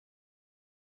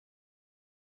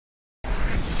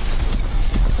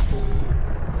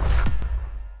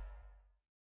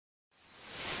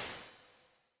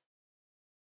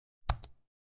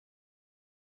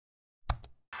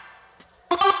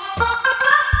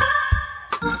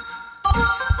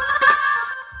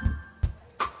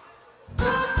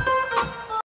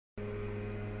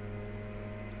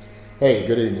Hey,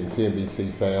 good evening,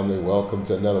 CNBC family. Welcome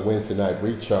to another Wednesday night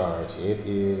recharge. It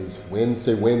is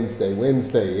Wednesday.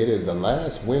 It is the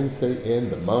last Wednesday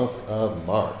in the month of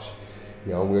March.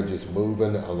 You know, we're just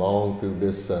moving along through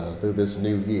this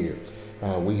new year.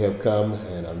 We have come,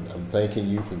 and I'm thanking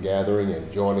you for gathering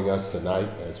and joining us tonight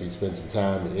as we spend some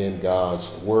time in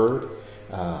God's Word.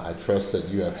 I trust that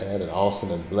you have had an awesome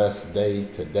and blessed day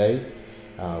today.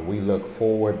 We look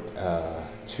forward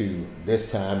to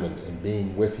this time and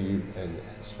being with you and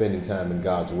spending time in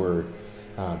God's Word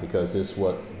because this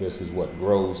is what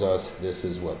grows us. This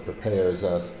is what prepares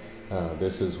us.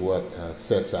 This is what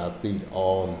sets our feet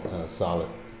on a solid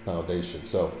foundation.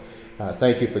 So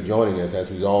thank you for joining us.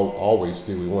 As we always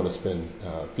do, we want to spend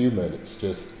a few minutes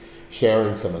just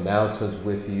sharing some announcements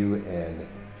with you and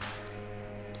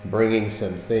bringing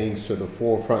some things to the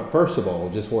forefront. First of all,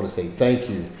 just want to say thank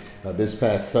you. This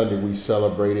past Sunday, we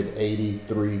celebrated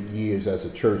 83 years as a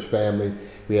church family.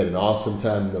 We had an awesome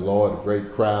time in the Lord, a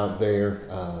great crowd there,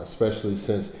 especially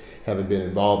since having been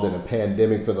involved in a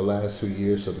pandemic for the last 2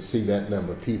 years. So to see that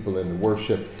number of people in the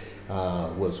worship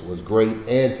was great,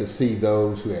 and to see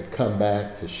those who had come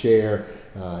back to share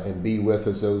and be with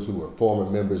us, those who were former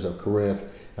members of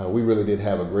Corinth. We really did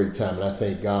have a great time, and I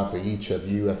thank God for each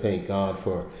of you. I thank God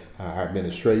for our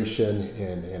administration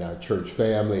and our church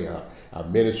family, our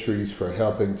ministries for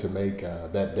helping to make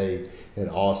that day an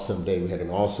awesome day. We had an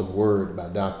awesome word by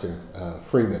Dr.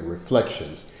 Freeman,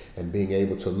 Reflections, and being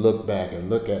able to look back and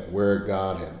look at where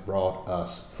God had brought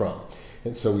us from.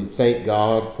 And so we thank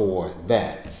God for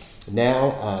that.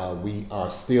 Now we are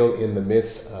still in the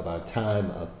midst of our time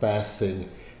of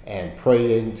fasting and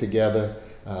praying together.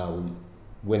 We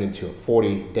went into a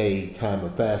 40-day time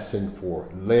of fasting for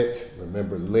Lent.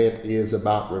 Remember, Lent is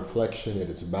about reflection.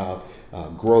 It is about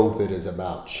growth. It is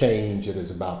about change. It is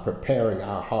about preparing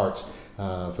our hearts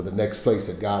for the next place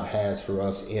that God has for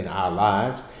us in our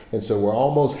lives. And so we're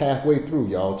almost halfway through,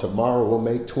 y'all. Tomorrow will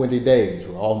make 20 days.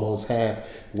 We're almost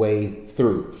halfway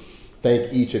through.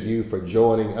 Thank each of you for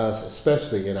joining us,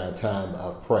 especially in our time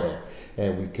of prayer.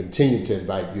 And we continue to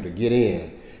invite you to get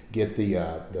in. Get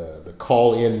the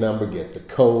call-in number, get the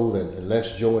code, and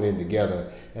let's join in together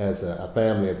as a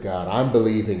family of God. I'm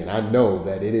believing, and I know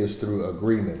that it is through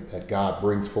agreement that God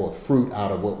brings forth fruit out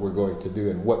of what we're going to do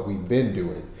and what we've been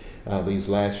doing these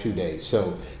last few days.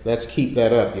 So let's keep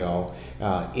that up, y'all.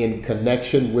 In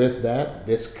connection with that,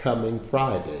 this coming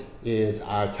Friday is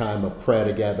our time of prayer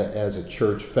together as a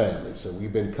church family. So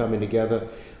we've been coming together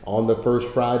on the first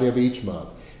Friday of each month,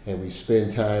 and we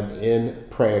spend time in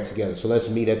prayer together. So let's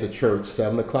meet at the church,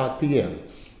 7 o'clock p.m.,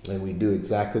 and we do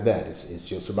exactly that. It's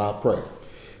just about prayer.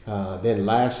 Then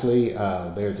lastly,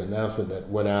 there's an announcement that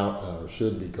went out, or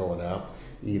should be going out.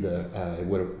 Either it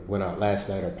went out last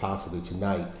night or possibly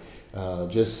tonight.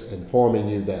 Just informing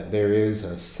you that there is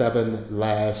 7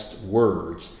 last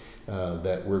words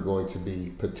that we're going to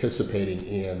be participating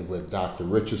in with Dr.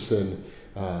 Richardson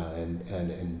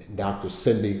and Dr.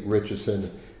 Cindy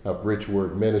Richardson of Rich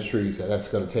Word Ministries. That's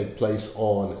going to take place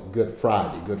on Good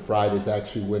Friday. Good Friday is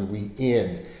actually when we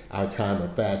end our time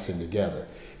of fasting together.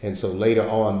 And so later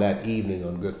on that evening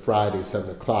on Good Friday,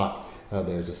 7 o'clock,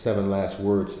 there's a 7 last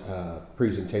words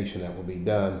presentation that will be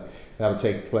done. That will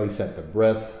take place at the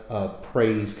Breath of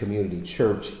Praise Community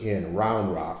Church in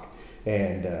Round Rock.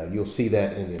 And you'll see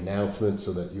that in the announcement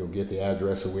so that you'll get the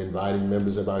address. So we're inviting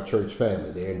members of our church family.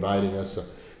 They're inviting us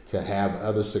to have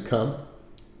others to come.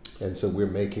 And so we're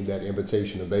making that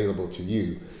invitation available to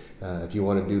you if you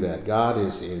want to do that. God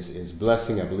is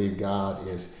blessing. I believe God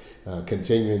is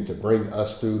continuing to bring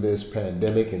us through this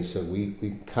pandemic. And so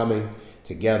we coming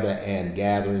together and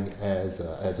gathering as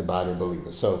a body of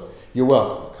believers. So you're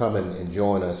welcome. Come and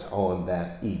join us on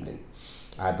that evening.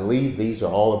 I believe these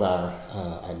are all of our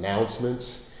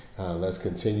announcements. Let's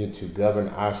continue to govern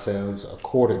ourselves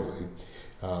accordingly.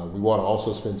 We want to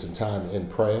also spend some time in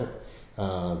prayer.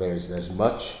 There's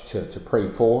much to pray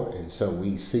for, and so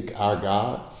we seek our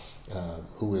God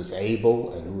who is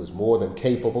able and who is more than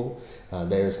capable.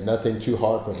 There's nothing too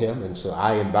hard for him, and so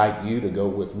I invite you to go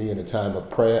with me in a time of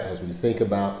prayer as we think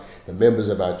about the members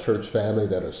of our church family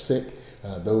that are sick,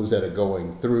 those that are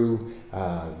going through,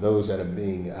 those that are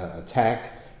being attacked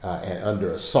and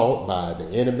under assault by the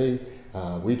enemy.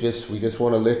 We just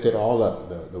want to lift it all up.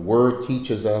 The word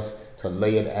teaches us to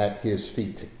lay it at his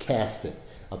feet, to cast it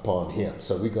upon him.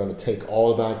 So we're going to take all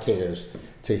of our cares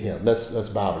to him. Let's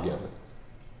bow together.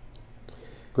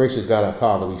 Gracious God, our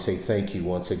Father, we say thank you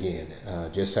once again.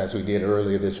 Just as we did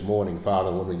earlier this morning,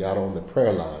 Father, when we got on the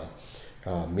prayer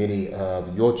line, many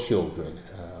of your children,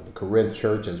 the Corinth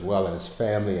church, as well as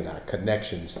family and our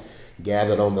connections,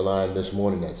 gathered on the line this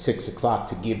morning at 6 o'clock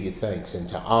to give you thanks and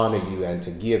to honor you and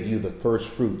to give you the first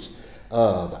fruits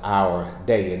of our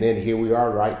day. And then here we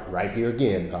are right here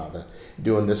again, Father,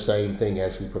 doing the same thing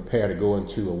as we prepare to go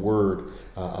into a word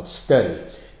of study.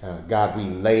 God, we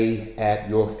lay at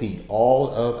your feet all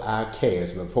of our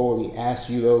cares. Before we ask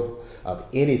you, though, of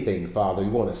anything, Father, we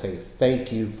want to say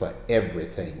thank you for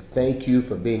everything. Thank you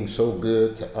for being so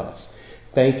good to us.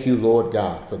 Thank you, Lord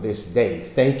God, for this day.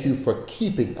 Thank you for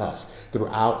keeping us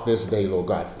throughout this day, Lord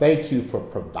God. Thank you for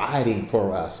providing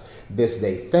for us this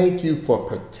day. Thank you for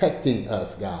protecting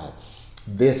us, God,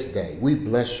 this day. We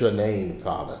bless your name,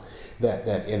 Father,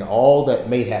 that in all that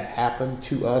may have happened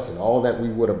to us and all that we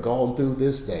would have gone through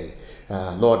this day,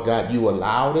 Lord God, you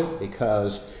allowed it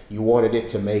because you wanted it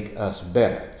to make us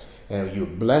better. And you're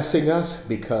blessing us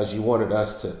because you wanted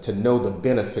us to know the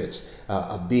benefits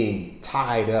of being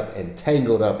tied up and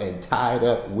tangled up and tied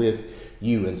up with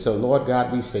you. And so, Lord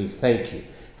God, we say thank you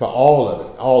for all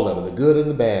of it, the good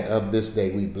and the bad of this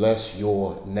day. We bless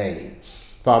your name.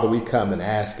 Father, we come and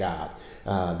ask, God,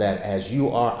 that as you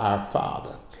are our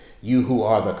Father, you who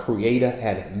are the creator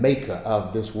and maker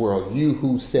of this world, you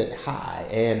who sit high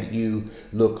and you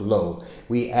look low,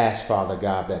 we ask, Father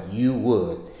God, that you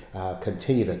would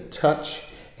continue to touch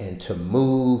and to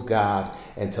move, God,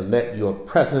 and to let your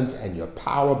presence and your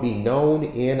power be known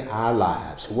in our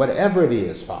lives. Whatever it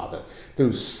is, Father,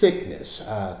 through sickness,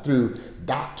 through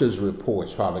doctor's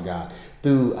reports, Father God,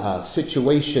 through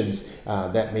situations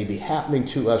that may be happening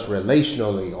to us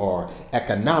relationally or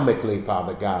economically,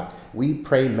 Father God, we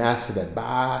pray, Master, that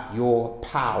by your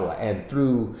power and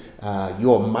through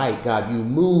your might, God, you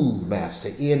move,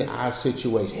 Master, in our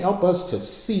situation. Help us to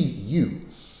see you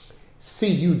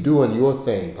doing your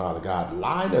thing, Father God.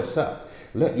 Line us up.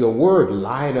 Let your word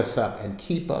line us up and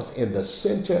keep us in the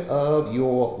center of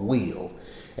your will.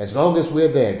 As long as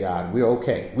we're there, God, we're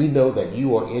okay. We know that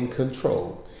you are in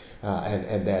control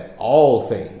and that all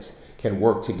things can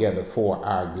work together for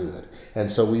our good. And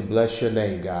so we bless your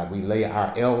name, God. We lay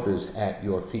our elders at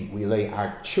your feet. We lay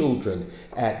our children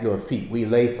at your feet. We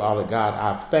lay, Father God,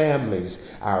 our families,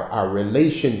 our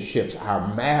relationships,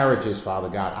 our marriages, Father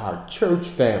God, our church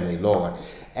family, Lord,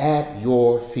 at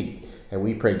your feet. And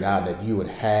we pray, God, that you would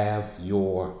have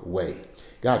your way.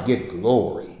 God, get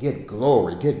glory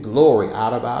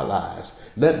out of our lives.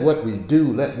 Let what we do,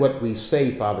 let what we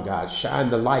say, Father God, shine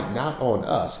the light not on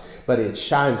us, but it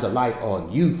shines a light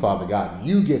on you, Father God.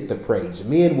 You get the praise.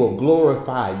 Men will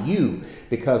glorify you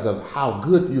because of how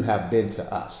good you have been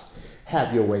to us.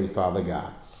 Have your way, Father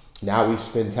God. Now we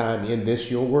spend time in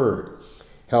this, your word.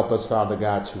 Help us, Father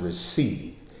God, to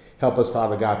receive. Help us,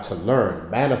 Father God, to learn,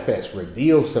 manifest,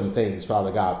 reveal some things,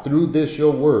 Father God, through this,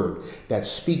 your word that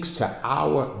speaks to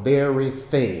our very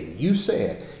thing. You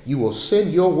said you will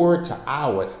send your word to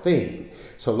our thing.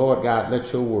 So, Lord God,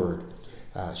 let your word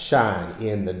shine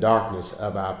in the darkness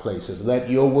of our places. Let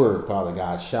your word, Father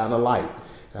God, shine a light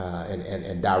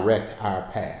and direct our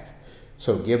path.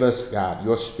 So give us, God,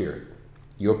 your spirit,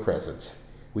 your presence.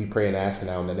 We pray and ask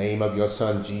now in the name of your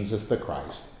Son, Jesus the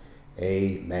Christ.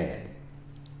 Amen.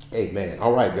 Amen.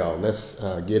 All right, y'all, let's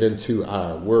get into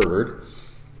our word.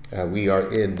 We are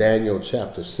in Daniel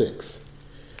chapter 6.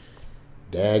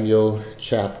 Daniel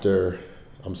chapter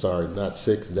 7.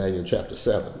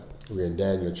 We're in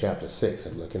Daniel chapter 6.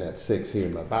 I'm looking at 6 here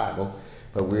in my Bible,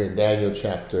 but we're in Daniel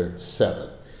chapter 7.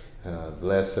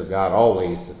 Blessed of God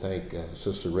always to thank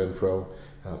Sister Renfro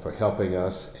for helping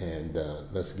us and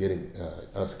us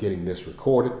getting this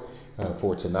recorded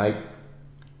for tonight.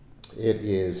 It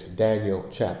is Daniel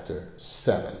chapter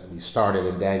 7. We started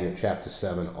in Daniel chapter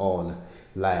 7 on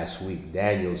last week,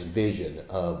 Daniel's vision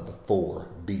of the four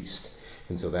beasts.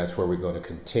 And so that's where we're going to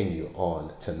continue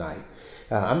on tonight.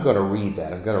 I'm going to read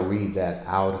that. I'm going to read that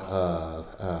out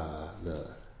of the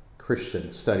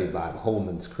Christian Study Bible,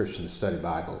 Holman's Christian Study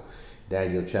Bible,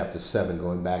 Daniel chapter 7,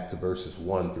 going back to verses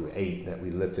 1 through 8 that we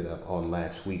lifted up on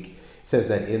last week. It says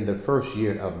that in the first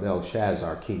year of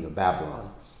Belshazzar, king of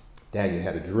Babylon, Daniel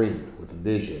had a dream with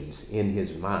visions in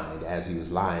his mind as he was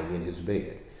lying in his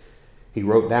bed. He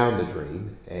wrote down the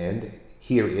dream, and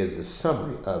here is the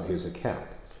summary of his account.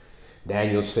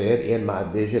 Daniel said, "In my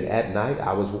vision at night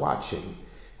I was watching,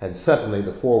 and suddenly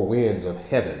the four winds of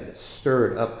heaven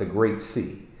stirred up the great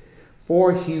sea.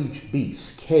 Four huge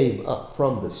beasts came up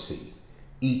from the sea,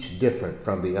 each different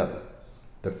from the other.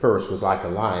 The first was like a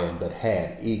lion, but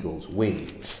had eagle's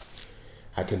wings.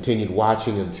 I continued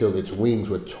watching until its wings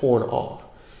were torn off.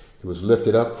 It was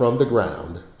lifted up from the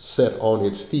ground, set on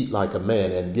its feet like a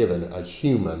man, and given a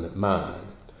human mind.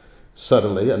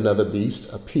 Suddenly another beast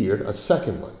appeared, a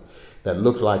second one, that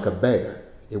looked like a bear.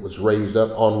 It was raised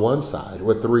up on one side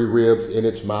with 3 ribs in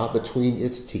its mouth between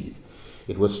its teeth.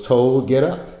 It was told, get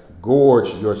up,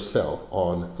 gorge yourself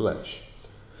on flesh.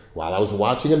 While I was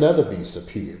watching, another beast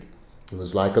appeared. It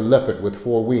was like a leopard with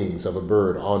 4 wings of a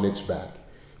bird on its back.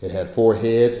 It had 4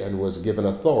 heads and was given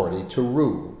authority to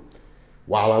rule.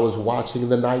 While I was watching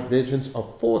the night visions, a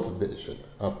fourth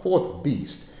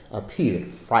beast appeared,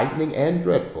 frightening and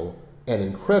dreadful and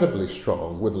incredibly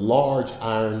strong, with large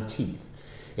iron teeth.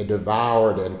 It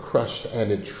devoured and crushed,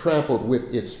 and it trampled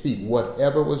with its feet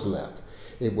whatever was left.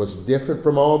 It was different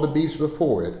from all the beasts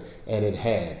before it, and it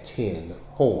had 10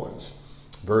 horns.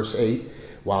 Verse 8,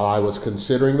 while I was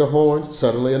considering the horns,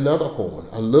 suddenly another horn,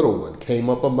 a little one, came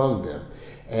up among them,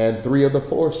 and 3 of the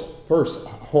first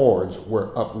horns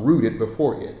were uprooted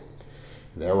before it.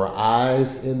 There were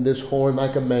eyes in this horn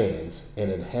like a man's, and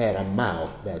it had a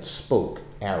mouth that spoke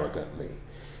arrogantly.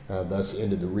 Thus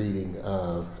ended the reading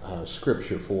of our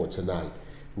scripture for tonight.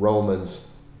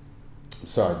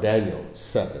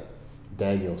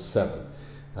 Daniel 7,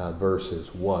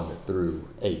 verses 1 through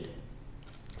 8.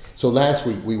 So last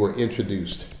week we were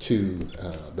introduced to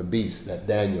the beast that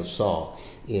Daniel saw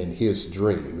in his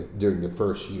dream during the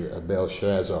first year of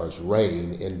Belshazzar's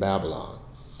reign in Babylon.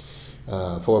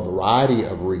 For a variety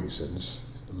of reasons,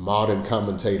 modern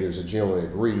commentators are generally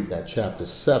agreed that chapter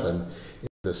 7 is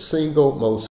the single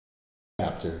most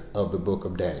chapter of the book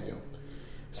of Daniel.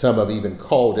 Some have even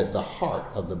called it the heart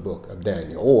of the book of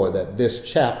Daniel, or that this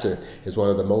chapter is one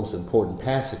of the most important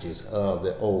passages of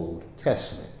the Old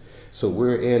Testament. So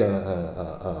we're in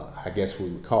I guess we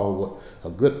would call a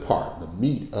good part, the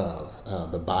meat of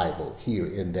the Bible here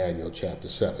in Daniel chapter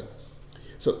 7.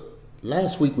 So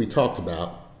last week we talked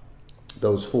about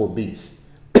those 4 beasts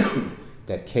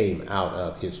that came out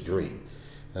of his dream.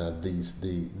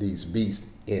 These beasts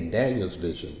in Daniel's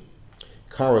vision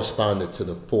corresponded to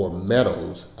the 4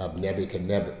 metals of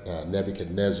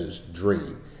Nebuchadnezzar's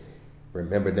dream.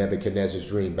 Remember Nebuchadnezzar's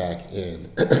dream back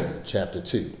in chapter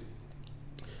 2.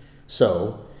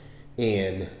 So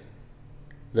in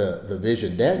the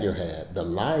vision Daniel had, the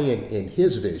lion in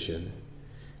his vision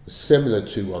was similar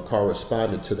to or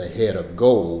corresponded to the head of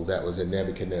gold that was in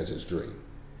Nebuchadnezzar's dream.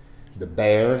 The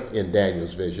bear in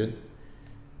Daniel's vision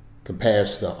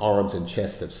compares to the arms and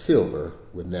chest of silver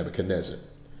with Nebuchadnezzar.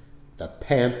 The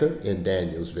panther in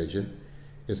Daniel's vision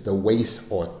is the waist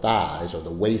or thighs, or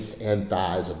the waist and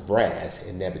thighs of brass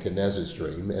in Nebuchadnezzar's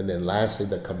dream. And then lastly,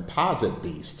 the composite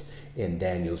beast in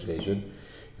Daniel's vision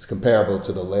is comparable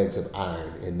to the legs of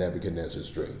iron in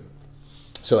Nebuchadnezzar's dream.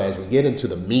 So as we get into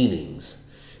the meanings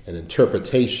and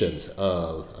interpretations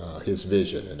of his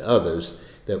vision and others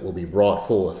that will be brought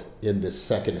forth in this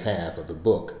second half of the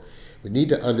book, we need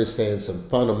to understand some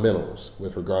fundamentals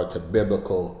with regard to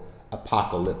biblical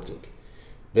apocalyptic.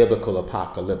 Biblical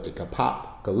apocalyptic.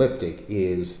 Apocalyptic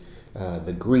is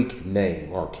the Greek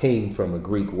name, or came from a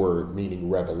Greek word meaning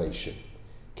revelation.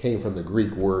 Came from the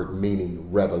Greek word meaning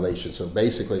revelation. So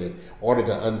basically, in order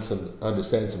to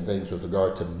understand some things with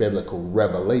regard to biblical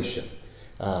revelation,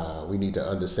 we need to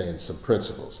understand some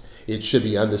principles. It should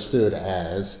be understood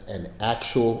as an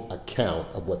actual account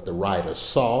of what the writer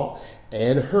saw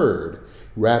and heard,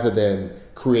 rather than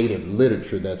creative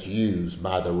literature that's used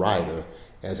by the writer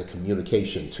as a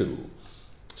communication tool.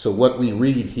 So what we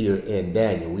read here in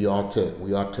Daniel, we ought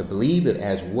to believe it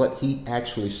as what he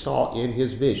actually saw in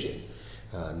his vision,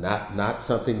 not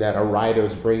something that a writer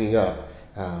is bringing up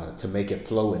to make it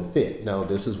flow and fit. No,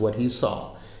 this is what he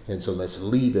saw, and so let's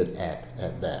leave it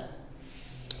at that.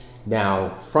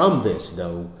 Now, from this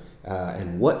though,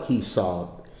 and what he saw,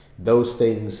 those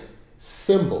things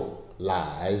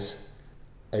symbolize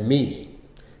a meaning.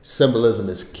 Symbolism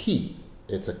is key.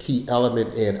 It's a key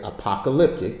element in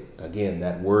apocalyptic, again,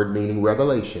 that word meaning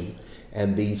revelation,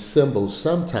 and these symbols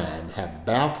sometimes have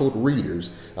baffled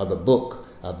readers of the book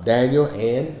of Daniel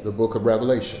and the book of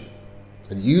Revelation.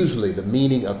 And usually the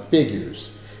meaning of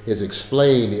figures is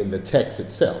explained in the text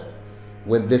itself.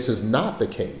 When this is not the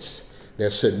case,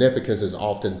 their significance is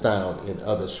often found in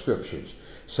other scriptures.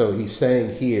 So he's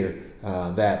saying here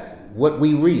that what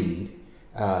we read,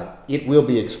 it will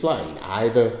be explained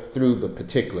either through the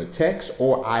particular text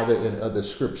or either in other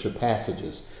scripture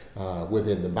passages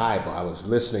within the Bible. I was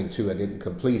listening to, I didn't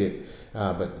complete it,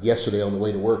 but yesterday on the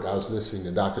way to work, I was listening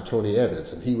to Dr. Tony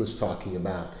Evans, and he was talking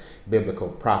about biblical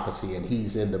prophecy, and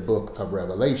he's in the book of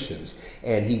Revelations,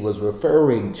 and he was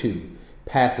referring to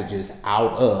passages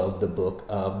out of the book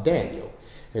of Daniel.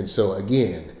 And so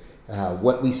again,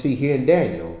 what we see here in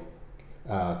Daniel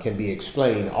can be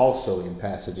explained also in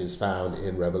passages found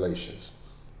in Revelations.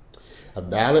 A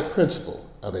valid principle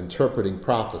of interpreting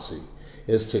prophecy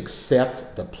is to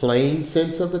accept the plain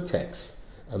sense of the text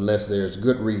unless there's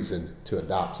good reason to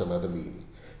adopt some other meaning.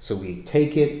 So we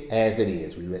take it as it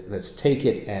is. Let's take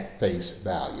it at face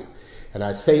value. And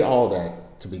I say all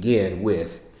that to begin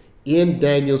with, in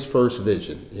Daniel's first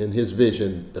vision, in his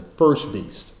vision, the first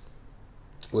beast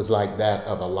was like that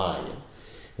of a lion.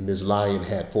 And this lion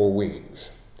had 4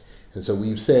 wings. And so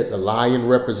we've said the lion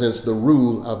represents the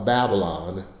rule of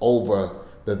Babylon over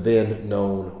the then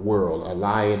known world. A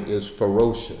lion is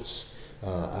ferocious.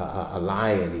 A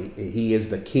lion, he is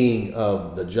the king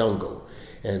of the jungle.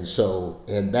 And so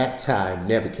in that time,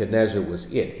 Nebuchadnezzar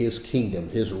was it. His kingdom,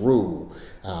 his rule,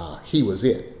 he was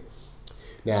it.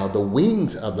 Now, the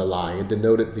wings of the lion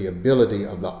denoted the ability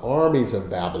of the armies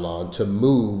of Babylon to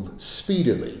move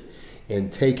speedily in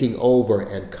taking over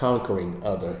and conquering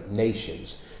other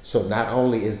nations. So not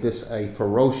only is this a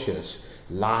ferocious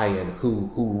lion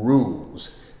who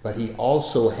rules, but he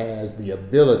also has the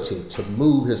ability to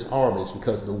move his armies,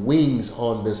 because the wings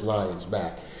on this lion's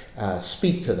back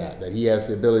speak to that he has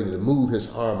the ability to move his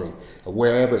army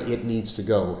wherever it needs to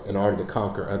go in order to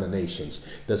conquer other nations.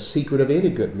 The secret of any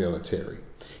good military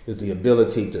is the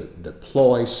ability to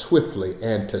deploy swiftly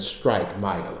and to strike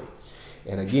mightily.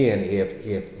 And again,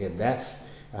 if that's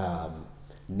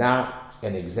not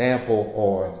an example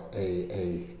or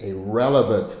a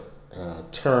relevant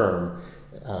term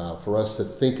for us to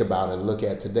think about and look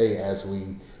at today as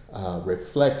we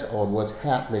reflect on what's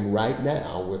happening right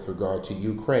now with regard to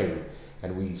Ukraine,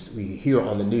 and we hear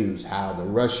on the news how the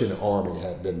Russian army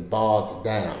had been bogged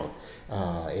down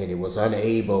and it was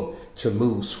unable to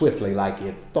move swiftly like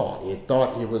it thought. It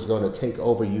thought it was going to take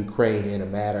over Ukraine in a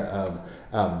matter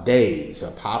of days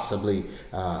or possibly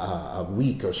a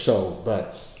week or so,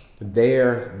 but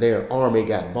their army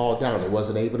got bogged down. It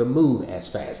wasn't able to move as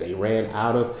fast. They ran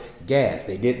out of gas.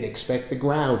 They didn't expect the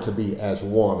ground to be as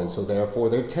warm, and so therefore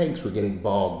their tanks were getting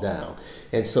bogged down.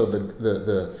 And so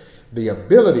the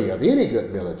ability of any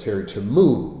good military to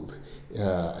move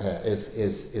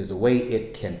is the way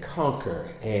it can conquer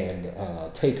and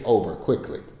take over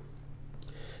quickly.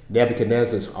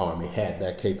 Nebuchadnezzar's army had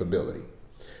that capability.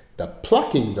 The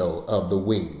plucking, though, of the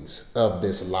wings of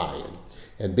this lion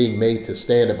and being made to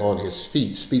stand upon his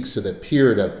feet speaks to the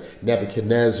period of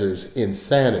Nebuchadnezzar's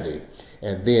insanity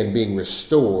and then being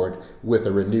restored with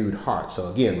a renewed heart.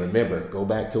 So again, remember, go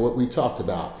back to what we talked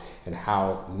about and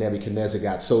how Nebuchadnezzar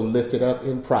got so lifted up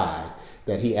in pride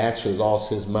that he actually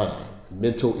lost his mind.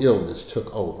 Mental illness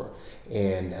took over,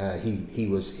 and he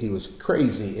was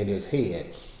crazy in his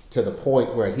head to the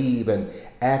point where he even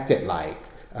acted like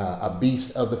a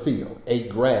beast of the field, ate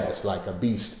grass like a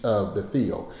beast of the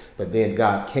field. But then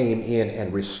God came in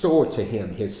and restored to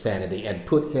him his sanity and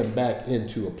put him back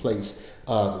into a place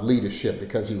of leadership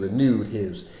because he renewed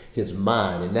his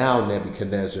mind. And now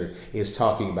Nebuchadnezzar is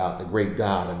talking about the great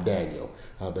God of Daniel,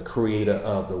 the creator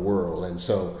of the world. And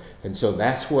so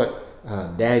that's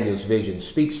what Daniel's vision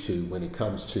speaks to when it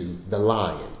comes to the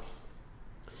lion.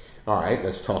 All right,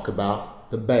 let's talk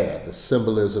about the bear, the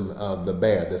symbolism of the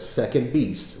bear. The second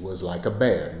beast was like a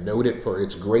bear, noted for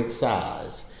its great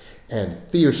size and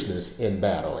fierceness in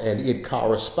battle, and it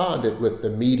corresponded with the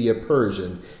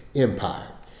Medo-Persian Empire.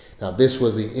 Now, this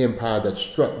was the empire that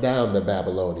struck down the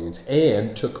Babylonians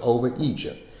and took over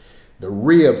Egypt. The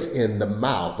ribs in the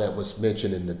mouth that was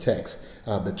mentioned in the text,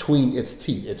 between its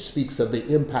teeth, it speaks of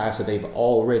the empires that they've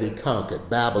already conquered,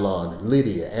 Babylon,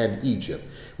 Lydia, and Egypt,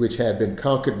 which had been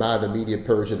conquered by the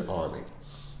Medo-Persian army.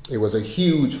 It was a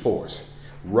huge force,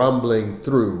 rumbling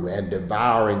through and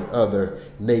devouring other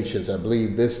nations. I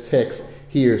believe this text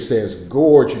here says,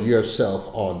 gorge yourself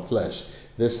on flesh.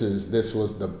 This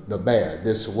was the bear.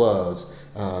 This was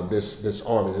this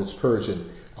army, this Persian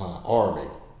army,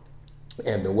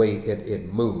 and the way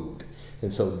it moved.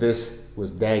 And so this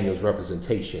was Daniel's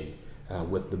representation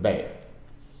with the bear.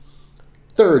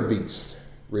 Third beast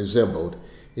resembled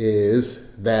is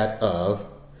that of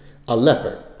a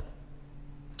leopard.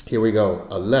 Here we go,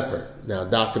 a leopard. Now,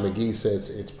 Dr. McGee says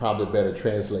it's probably better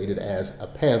translated as a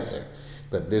panther,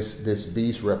 but this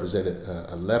beast represented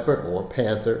a leopard or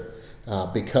panther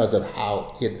because of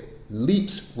how it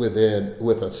leaps with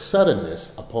a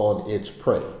suddenness upon its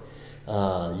prey.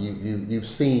 You've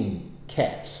seen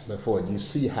cats before. You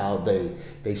see how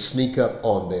they sneak up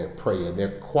on their prey and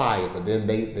they're quiet, but then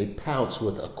they pounce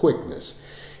with a quickness.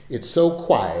 It's so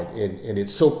quiet and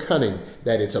it's so cunning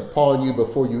that it's upon you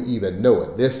before you even know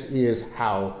it. This is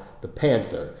how the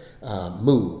panther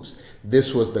moves.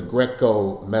 This was the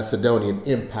Greco-Macedonian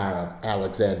Empire of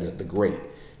Alexander the Great.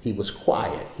 He was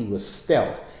quiet, he was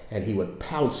stealth, and he would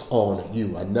pounce on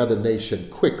you, another nation,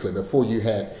 quickly before you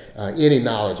had any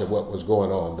knowledge of what was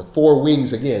going on. The 4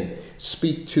 wings, again,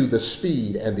 speak to the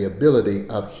speed and the ability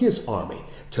of his army.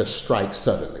 to strike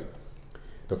suddenly.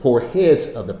 The four heads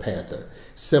of the panther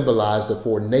symbolize the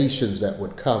four nations that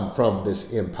would come from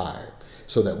this empire,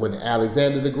 so that when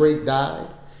Alexander the Great died,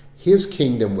 his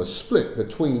kingdom was split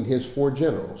between his four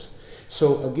generals.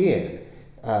 So again,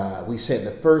 we said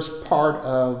the first part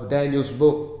of Daniel's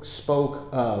book spoke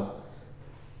of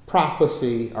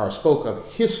prophecy, or spoke of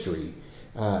history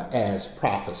as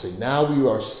prophecy. Now we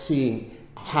are seeing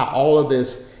how all of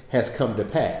this has come to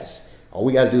pass. All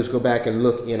we got to do is go back and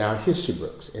look in our history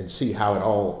books and see how it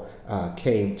all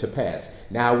came to pass.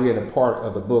 Now we're in a part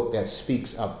of the book that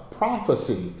speaks of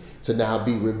prophecy to now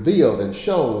be revealed and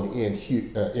shown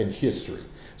in history.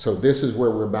 So this is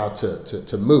where we're about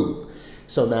to move.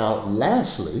 So now,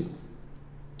 lastly,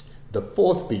 the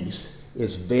fourth beast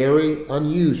is very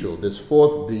unusual. This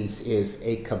fourth beast is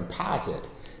a composite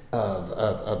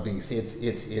of beasts.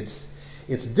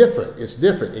 It's different. It's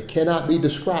different. It cannot be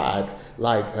described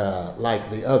like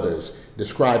the others,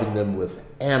 describing them with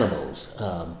animals.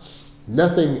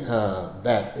 Nothing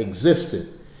that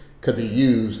existed could be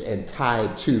used and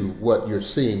tied to what you're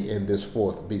seeing in this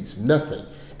fourth beast. Nothing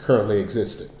currently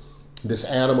existed. This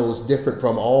animal is different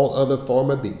from all other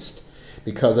former beasts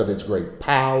because of its great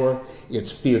power,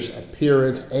 its fierce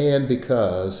appearance, and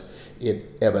because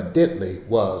it evidently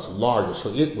was larger.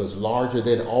 So it was larger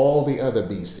than all the other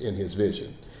beasts in his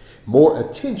vision. More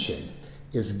attention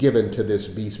is given to this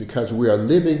beast because we are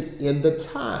living in the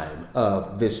time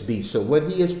of this beast. So what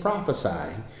he is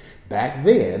prophesying back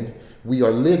then, we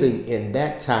are living in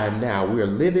that time now. We are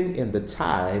living in the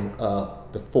time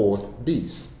of the fourth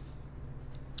beast.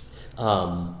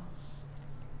 And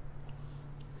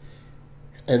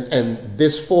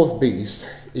this fourth beast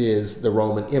is the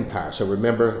Roman Empire. So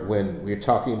remember when we're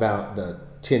talking about the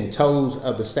 10 toes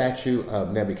of the statue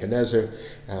of Nebuchadnezzar,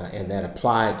 and that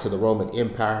applied to the Roman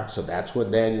Empire. So that's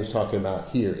what Daniel's talking about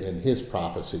here in his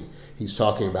prophecy. He's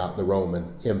talking about the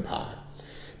Roman Empire.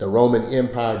 The Roman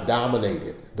Empire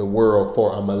dominated the world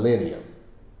for a millennium.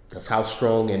 That's how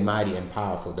strong and mighty and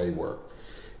powerful they were.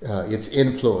 Its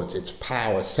influence, its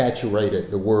power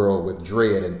saturated the world with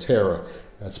dread and terror,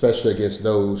 especially against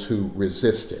those who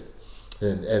resisted.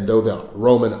 And though the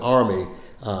Roman army,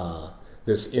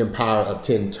 this empire of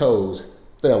 10 toes,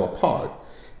 fell apart,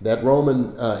 that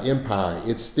Roman empire,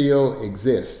 it still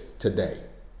exists today.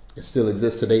 It still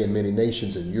exists today in many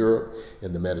nations in Europe,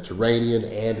 in the Mediterranean,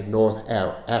 and North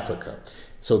Africa.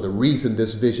 So the reason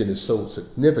this vision is so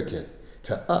significant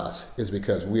to us is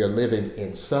because we are living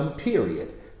in some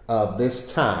period of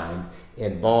this time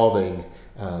involving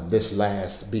this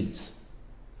last beast.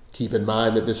 Keep in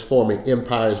mind that this former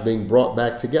empire is being brought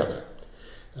back together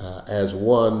as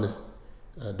one,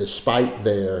 despite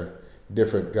their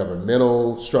different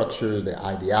governmental structures, their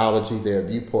ideology, their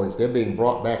viewpoints, they're being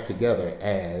brought back together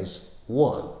as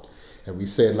one. And we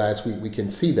said last week, we can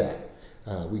see that.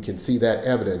 We can see that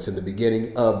evidence in the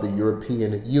beginning of the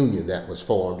European Union that was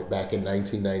formed back in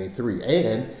 1993.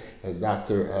 And as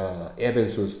Dr.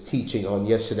 Evans was teaching on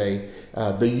yesterday,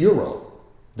 the euro.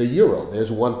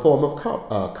 There's one form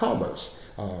of commerce,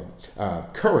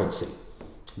 currency.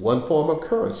 One form of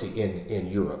currency in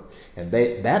Europe. And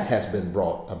that has been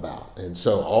brought about. And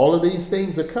so all of these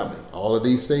things are coming. All of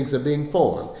these things are being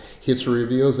formed. History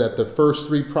reveals that the first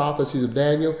three prophecies of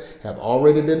Daniel have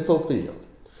already been fulfilled.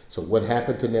 So what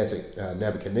happened to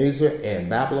Nebuchadnezzar and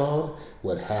Babylon?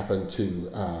 What happened to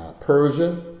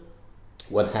Persia?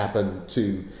 What happened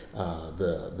to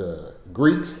the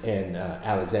Greeks and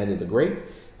Alexander the Great?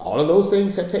 All of those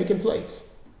things have taken place.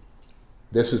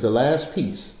 This is the last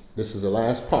piece. This is the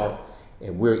last part,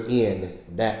 and we're in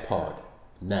that part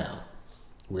now.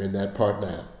 We're in that part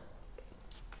now.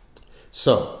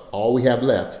 So all we have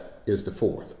left is the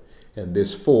fourth. And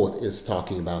this fourth is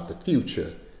talking about the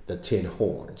future, the 10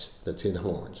 horns. The 10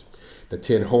 horns. The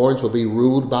 10 horns will be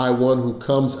ruled by one who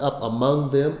comes up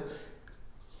among them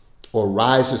or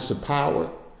rises to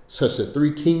power, such that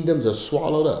 3 kingdoms are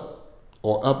swallowed up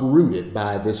or uprooted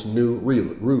by this new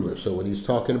ruler. So when he's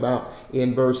talking about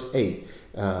in verse 8,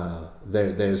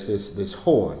 there's this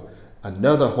horn,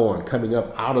 another horn coming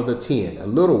up out of the 10, a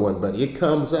little one, but it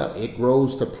comes up, it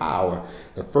grows to power.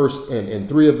 The first and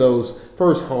 3 of those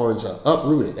first horns are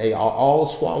uprooted. They are all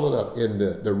swallowed up in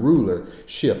the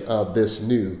rulership of this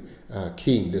new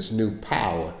king, this new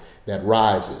power that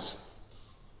rises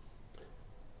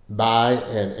by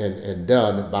and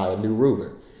done by a new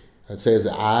ruler. It says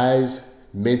the eyes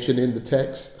mentioned in the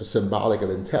text are symbolic of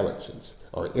intelligence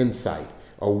or insight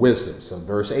or wisdom. So in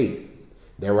verse 8,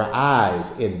 there were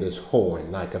eyes in this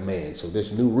horn like a man. So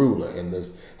this new ruler and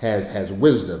this has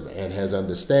wisdom and has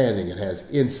understanding and has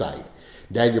insight.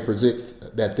 Daniel predicts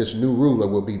that this new ruler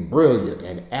will be brilliant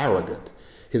and arrogant.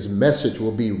 His message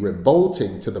will be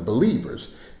revolting to the believers,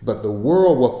 but the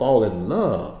world will fall in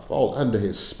love, fall under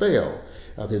his spell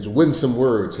of his winsome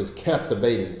words, his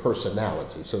captivating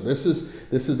personality. So this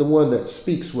is the one that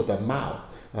speaks with a mouth.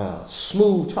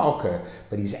 Smooth talker,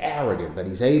 but he's arrogant, but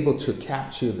he's able to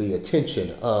capture the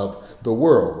attention of the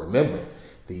world. Remember,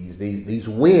 these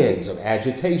winds of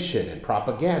agitation and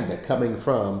propaganda coming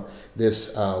from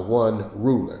this one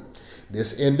ruler.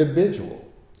 This individual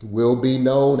will be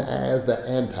known as the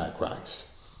Antichrist.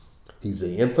 He's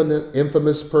the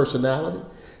infamous personality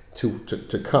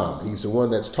to come. He's the one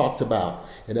that's talked about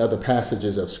in other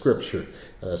passages of Scripture,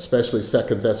 especially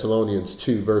 2 Thessalonians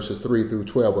 2, verses 3 through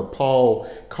 12, where Paul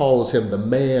calls him the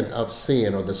man of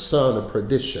sin or the son of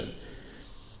perdition.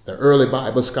 The early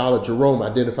Bible scholar Jerome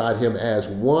identified him as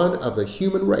one of the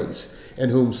human race in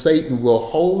whom Satan will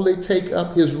wholly take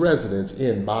up his residence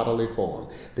in bodily form.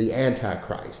 The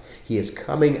Antichrist. He is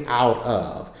coming out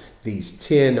of these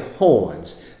 10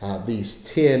 horns, these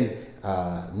 10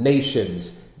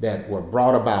 nations that were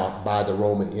brought about by the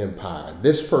Roman Empire.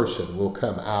 This person will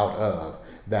come out of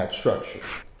that structure.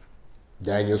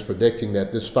 Daniel's predicting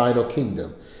that this final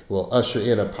kingdom will usher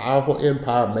in a powerful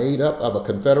empire made up of a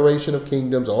confederation of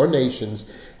kingdoms or nations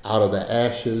out of the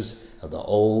ashes of the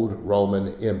old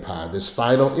Roman Empire. This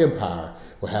final empire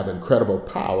will have incredible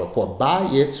power, for by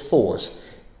its force,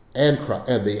 and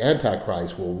the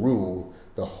Antichrist will rule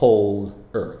the whole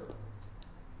earth.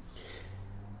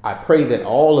 I pray that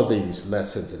all of these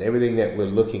lessons and everything that we're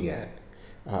looking at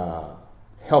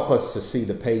help us to see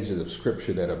the pages of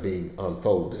Scripture that are being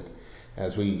unfolded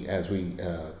as we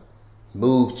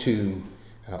move to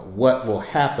what will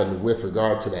happen with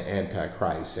regard to the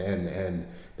Antichrist and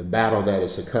the battle that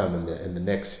is to come in the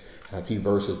next few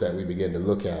verses that we begin to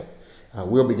look at.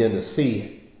 We'll begin to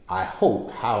see, I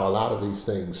hope, how a lot of these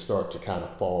things start to kind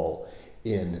of fall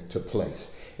into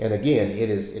place. And again, it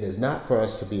is not for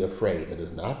us to be afraid. It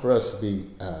is not for us to be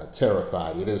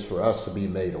terrified. It is for us to be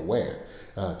made aware,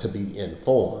 to be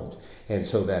informed, and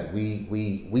so that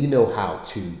we know how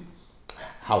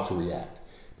to react.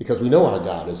 Because we know our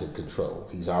God is in control.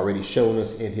 He's already shown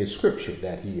us in his Scripture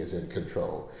that he is in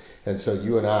control. And so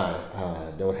you and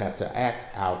I don't have to act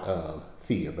out of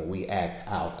fear, but we act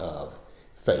out of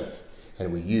faith.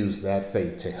 And we use that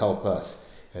faith to help us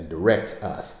and direct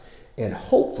us. And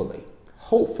hopefully,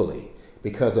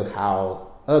 because of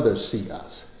how others see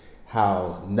us,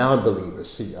 how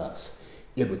non-believers see us,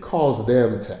 it would cause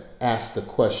them to ask the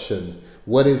question,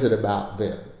 what is it about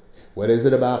them? What is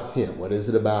it about him? What is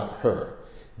it about her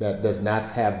that does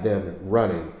not have them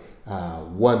running,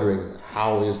 wondering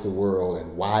how is the world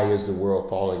and why is the world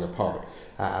falling apart?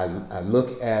 I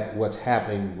look at what's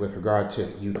happening with regard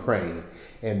to Ukraine,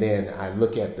 and then I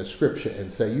look at the Scripture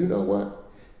and say, you know what?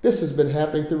 This has been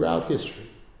happening throughout history.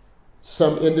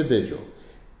 Some individual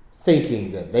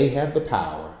thinking that they have the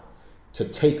power to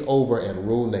take over and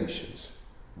rule nations.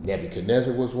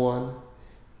 Nebuchadnezzar was one.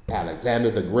 Alexander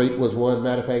the Great was one.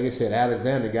 Matter of fact, he said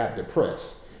Alexander got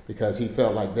depressed because he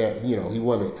felt like that, he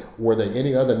wondered, were there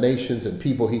any other nations and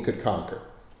people he could conquer?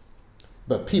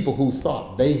 But people who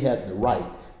thought they had the right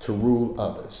to rule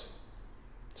others.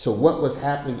 So what was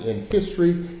happening in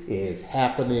history is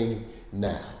happening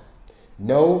now.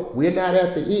 No, we're not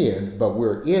at the end, but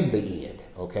we're in the end,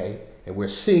 okay? And we're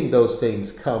seeing those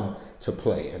things come to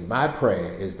play. And my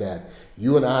prayer is that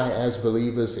you and I, as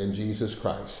believers in Jesus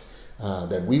Christ,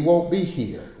 that we won't be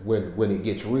here when it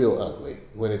gets real ugly,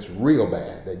 when it's real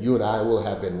bad, that you and I will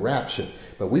have been raptured.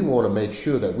 But we want to make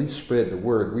sure that we spread the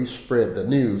word, we spread the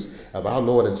news of our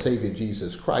Lord and Savior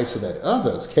Jesus Christ so that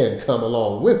others can come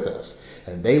along with us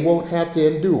and they won't have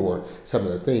to endure some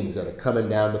of the things that are coming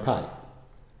down the pipe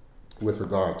with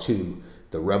regard to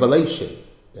the revelation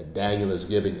that Daniel is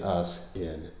giving us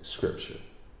in Scripture.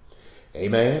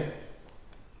 Amen.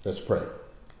 Let's pray.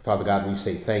 Father God, we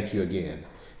say thank you again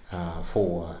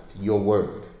for your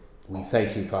word. We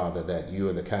thank you, Father, that you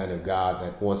are the kind of God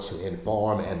that wants to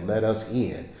inform and let us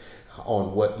in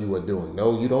on what you are doing.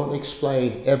 No, you don't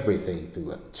explain everything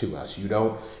to us. You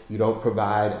don't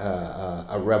provide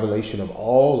a revelation of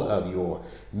all of your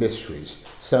mysteries.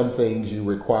 Some things you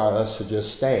require us to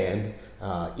just stand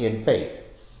in faith.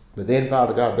 But then,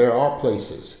 Father God, there are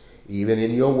places, even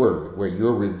in your word, where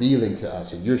you're revealing to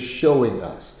us and you're showing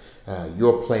us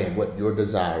your plan, what your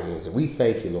desire is. And we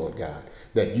thank you, Lord God,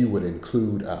 that you would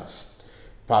include us.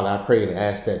 Father, I pray and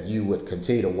ask that you would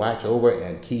continue to watch over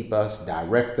and keep us,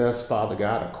 direct us, Father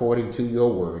God, according to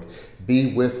your word.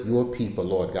 Be with your people,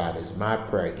 Lord God, is my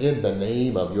prayer in the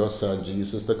name of your Son,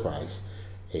 Jesus the Christ.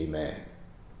 Amen.